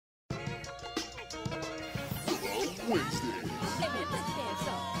This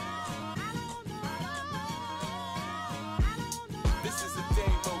is a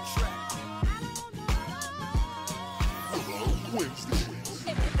demo track.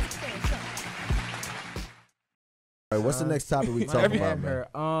 All right, what's the next topic we talking about,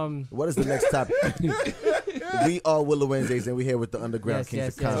 man? What is the next topic? We are Willa Wednesdays, and we here with the Underground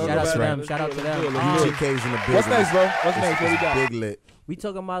Kings of Comedy. Shout out to them. Shout out to them. GK's in the building. What's next, bro? What's next? What we got? Big lit. We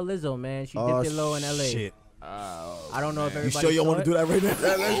talking about Lizzo, man. She dipped it low in LA. Shit. I don't know if everybody. You sure you want to do that right now?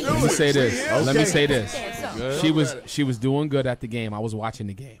 Let me say this. Okay. Let me say this. She was doing good at the game. I was watching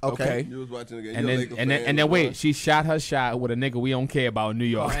the game. Okay. You was watching the game. And then wait, she shot her shot with a nigga we don't care about in New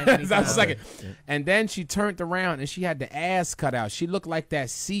York. That's a second. And then she turned around and she had the ass cut out. She looked like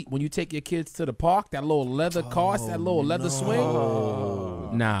that seat when you take your kids to the park, that little leather car, that little leather swing.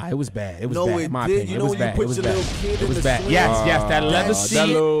 Nah, it was bad. It was bad. In my opinion, it was bad. It was bad. It was bad. Yes, that leather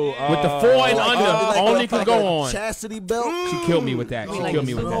seat with the 4 and under only could go on. Chastity belt. She killed me with that. She killed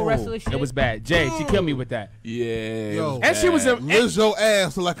me with that. It was bad. Jay, she killed me with that. Yeah. Yo, and she was in Lizzo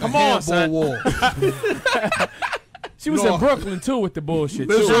ass like a handball wall. She was in Brooklyn too with the bullshit.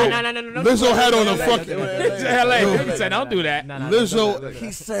 Lizzo had on a fucking. LA. He said, "Don't do that." Lizzo.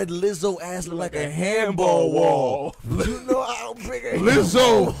 He said Lizzo ass look like a handball wall. You know how big a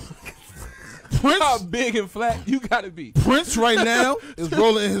Lizzo. Prince, how big and flat you gotta be. Prince right now is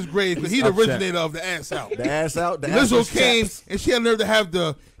rolling in his grave because he's the originator of the ass out. The ass out. The Lizzo came and she had nerve to have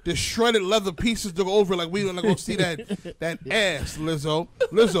the shredded leather pieces to go over like we don't go see that ass. Lizzo,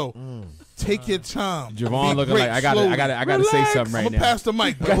 take your time. Javon looking like I gotta say something right now. Pass the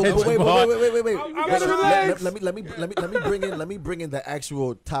mic. Wait. Let me bring in the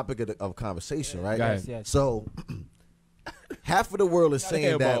actual topic of conversation, right? Yes. So. Half of the world is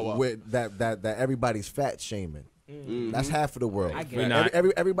saying that everybody's fat shaming. That's half of the world.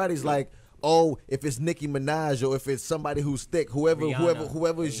 Everybody's like, oh, if it's Nicki Minaj or if it's somebody who's thick,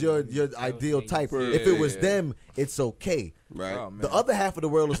 whoever is your ideal type. If it was them, it's okay. Right. Oh, the other half of the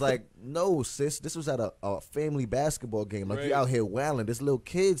world is like, no, sis, this was at a family basketball game. Like, you out here wilding. There's little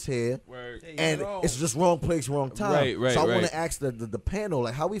kids here, and it's just wrong place, wrong time. Right, so I want to ask the panel,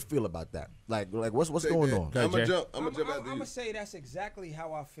 like, how we feel about that. Like what's going on? I'm gonna say that's exactly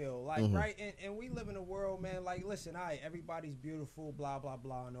how I feel. Like, right, and we live in a world, man. Like, listen, everybody's beautiful, blah blah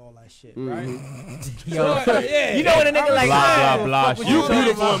blah, and all that shit, right? Yo, you know what a nigga like blah blah blah. You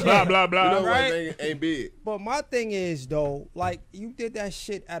beautiful and blah blah blah. You know, right? Ain't big. But my thing is though, like, you did that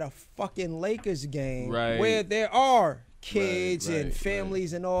shit at a fucking Lakers game where there are kids and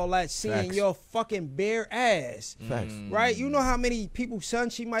families and all that seeing your fucking bare ass. Right? You know how many people's son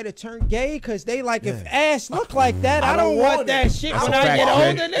she might have turned gay because they like, if ass look like that, I don't want that shit when I get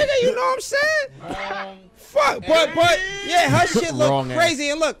older, nigga. You know what I'm saying? Fuck, but yeah, her shit look crazy.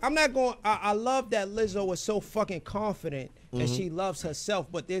 And look, I'm not going. I love that Lizzo was so fucking confident and she loves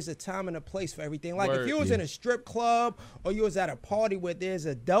herself. But there's a time and a place for everything. Like if you was in a strip club or you was at a party where there's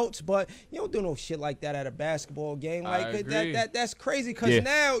adults, but you don't do no shit like that at a basketball game. Like that's crazy because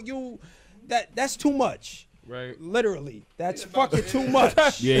now that's too much. Right. Literally, that's fucking too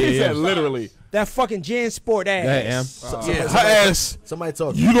much. Yeah. Literally. That fucking Jan Sport ass. Her ass. Somebody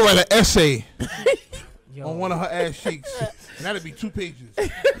talk. You gonna write an essay on one of her ass cheeks, and that'd be 2 pages.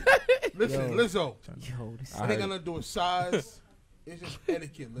 Listen, Lizzo. I ain't got nothing to do with size. It's just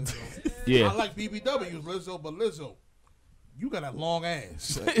etiquette, Lizzo. Yeah. I like BBWs, Lizzo, but Lizzo, you got a long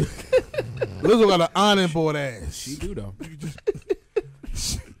ass. Lizzo got an ironing board ass. She do though.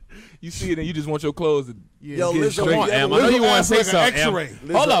 You see it and you just want your clothes to Yo, get Lizzo, straight. Come on, Em. I know you want to say like something. an Em.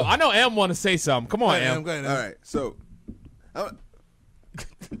 X-ray. Hold up. I know Em want to say something. Come on, Em. Go ahead, All right, so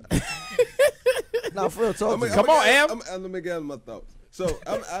Nah, for real, talk. Come on, Em. let me gather my thoughts. So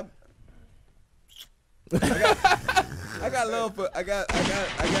I got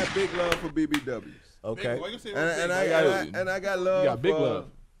big love for BBWs. Okay. And I got love got big for love.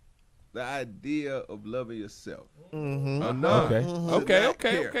 the idea of loving yourself. Okay.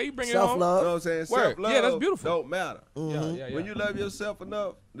 You bring it on. Self-love. You know what I'm saying? Word. Self-love Yeah, that's beautiful. don't matter. Yeah. When you love yourself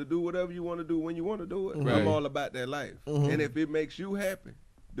enough to do whatever you want to do when you want to do it, Right. I'm all about that life. And if it makes you happy,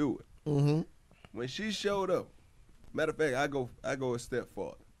 do it. When she showed up, matter of fact, I go a step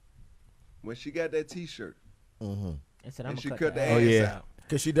farther. When she got that T-shirt, I said, and I'm she cut cut the that ass out.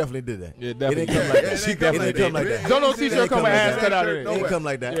 Because she definitely did that. Yeah, It definitely. didn't come like that. She It didn't come like that. Don't no T-shirt come with ass cut out of It it. didn't come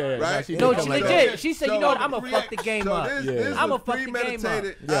like that. Yeah, Right? she No, didn't she come like legit. that. She said, you know what? I'm going to fuck the game up. This I'ma was fuck the game up.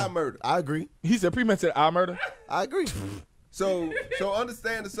 premeditated eye murder. I agree. He said premeditated eye murder. I agree. So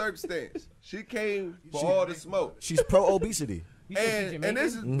understand the circumstance. She came for all the smoke. She's pro-obesity. And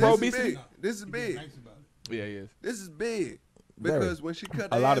this is Pro-obesity? big. This is big. Yeah, he is. This is big. Very. Because when she cut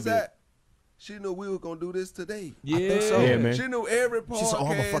the A lot ass of out, she knew we were gonna do this today. Yeah, I think so. Yeah, man. She knew every She said, "Oh,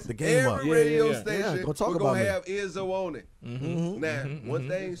 I'ma fuck podcast, the game up." every radio Yeah, station gonna talk we're about gonna me. have Izzo on it. Now, one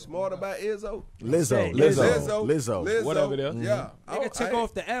thing smart about Izzo, Lizzo. Whatever it is. Yeah, Nigga took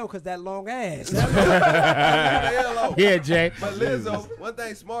off the L because that long ass. Yeah, Jay. But Lizzo, one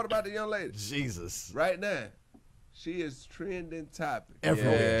thing smart about the young lady, Jesus. right now, she is trending topic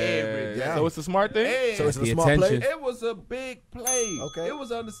Everywhere. every day. Yeah. So it's a smart thing. And So it's a The smart play. attention. it was a big play. Okay. It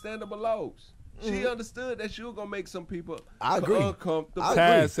was understandable loss. She understood that she was gonna make some people I agree. uncomfortable. I agree.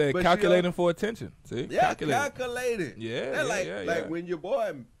 Taz said But she calculating for attention. See, Yeah, calculated. Yeah, That yeah, like yeah. when your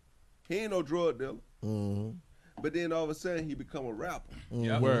boy, he ain't no drug dealer, Mm-hmm. but then all of a sudden he become a rapper,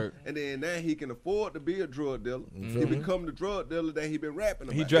 Word. and then now he can afford to be a drug dealer. He become the drug dealer that he been rapping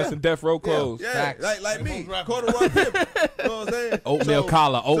about. He dressed in death row clothes. Yeah, Facts. like me, corduroy pimp. You know what I'm saying?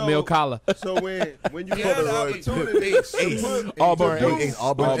 Oatmeal collar. So when you get the opportunity to put Auburn to do Ace.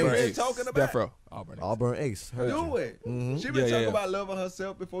 Auburn what you Ace. been talking about, Death row. Auburn. Auburn Ace. Heard do you. it. Mm-hmm. She been Yeah, talking yeah. about loving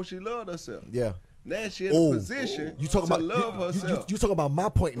herself before she loved herself. Yeah. Now she in Oh, a position you talking to about love you herself. talking about my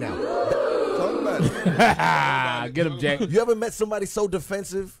point now. Talk about it. Get him, Jay. You ever met somebody so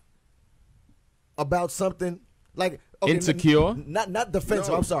defensive about something? Like okay, Insecure? Not defensive.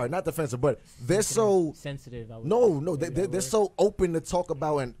 No. I'm sorry, not defensive, but they're so sensitive. I would no, say. they're so open to talk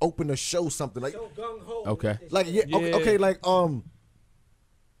about and open to show something. Like Okay. like yeah, Yeah. okay, like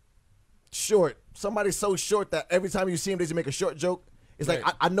short. Somebody's so short that every time you see him, they just make a short joke. It's like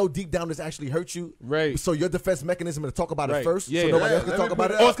Right. I know deep down this actually hurts you. Right. So your defense mechanism is to talk about it Right. first, Yeah, so yeah. nobody else Let can me talk put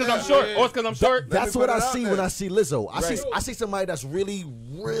about it it. out Or it's because I'm short. Or it's because I'm short. That's me what put I it out see there. when I see Lizzo. Right. I see somebody that's really,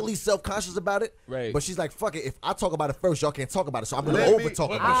 really self-conscious about it. Right. But she's like, fuck it. If I talk about it first, y'all can't talk about it. So I'm gonna Let me- over talk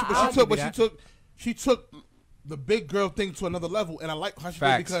but- about it. She took the big girl thing to another level, and I like how she did it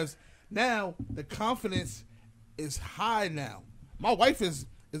Facts. because now the confidence is high now. My wife is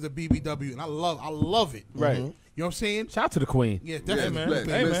a BBW, and I love it. Right. Mm-hmm. You know what I'm saying? Shout out to the queen. Yeah, definitely. man.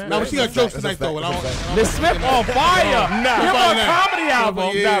 Definitely. Hey, man. Now, but she got jokes That's a tonight, fact. though. And I That's a don't- Miss Smith on fire. Give her a comedy album.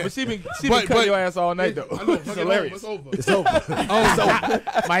 Yeah. Nah, but she been cutting your ass all night though. I know, It's fuck it, hilarious. It's over. It's over.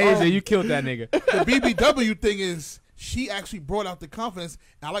 My AJ, you killed that nigga. The BBW thing is she actually brought out the confidence.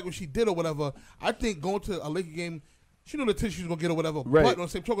 And I like what she did or whatever. I think going to a Laker game, she knew the attention she was gonna get or whatever. Right. But on the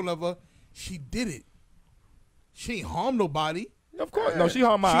same token, whatever, she did it. She ain't harmed nobody. Of course. No, she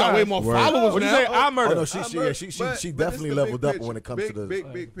harmed my She got way eyes. more Word. followers What you now. say? I Oh murder. no, she definitely it's the leveled big up picture. when it comes big, to the.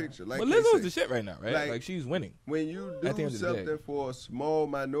 big picture. Like But they Lizzo's say, the shit right now, right? Like- Like she's winning. when you At the do end of the day. something for a small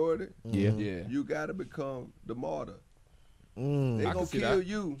minority, Yeah. Yeah. you gotta become the martyr. They I gonna can see kill that.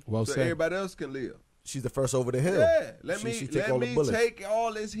 you Well so said. everybody else can live. She's the first over the hill. Yeah, let She me take all the let me bullets. take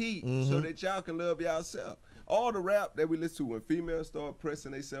all this heat so that y'all can love yourself. All the rap that we listen to when females start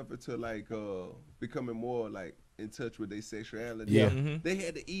pressing themselves into like becoming more like in touch with their sexuality. Yeah. They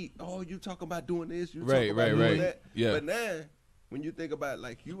had to eat. Oh, you talking about doing this? You Right, talking about right, doing right. that? Yeah. But now, when you think about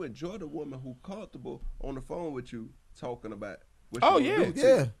like you enjoy the woman who comfortable on the phone with you talking about. What Oh, she gonna yeah. do to Yeah.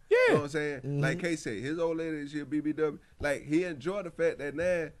 you. You know Yeah. what I'm saying? Like K said, his old lady, she a BBW. Like he enjoyed the fact that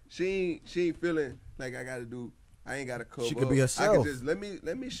now she ain't feeling like I ain't gotta cover She could up. be I herself. can just let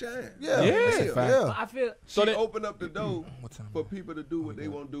me shine. Yeah, Yeah, yeah, that's a fact. yeah. I feel So She then, open up the door What time? for people to do what they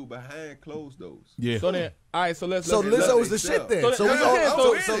want to do behind closed doors. Yeah. So then, all right. So let's. So let's- Lizzo is the themselves. shit then. So So we that's all. what I'm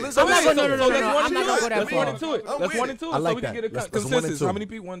So saying. so I'm Lizzo. not is- gonna- no, So let's I'm one not gonna go that Let's one far. into it. I'm Let's with one it. into I it. So like we that. can get a Let's one consensus. into How it. many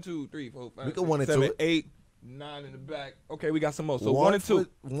people? 1, 2, 3, 4, 5, We can 6, one into 7, it. 8, 9 in the back. Okay, we got some more. So 1 and 2.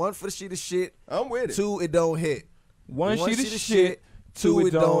 One for the shit is shit. I'm with it. 2, it don't hit. One sheet of shit. 2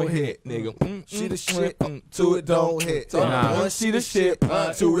 it don't hit, nigga. Sheet of shit. 2, it don't hit. Nah. One sheet of shit.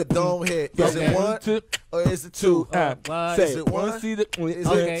 2, it don't hit. Is it 1 or is it 2? What? Is it 1? Sheet of Is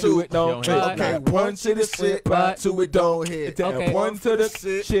Okay. it 2? it don't hit. Okay, 1 sheet of shit. What? 2, it don't hit. Okay. 1 to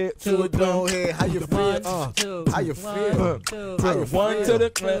the shit. 2, it don't hit. How you feel? 1, 2, How you 1, feel? 2, How you 1 to the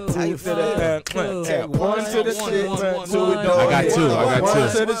 2 How you to the Take 1 to the one, shit. one, 2 one, it don't I got hit. two, I got 1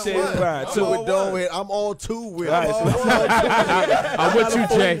 two. to the shit. Right. 2, it don't hit. I'm all 2 with it. I'm with you,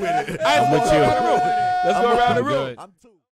 Jay. I'm with you. Let's go around the room. I'm I'm 2.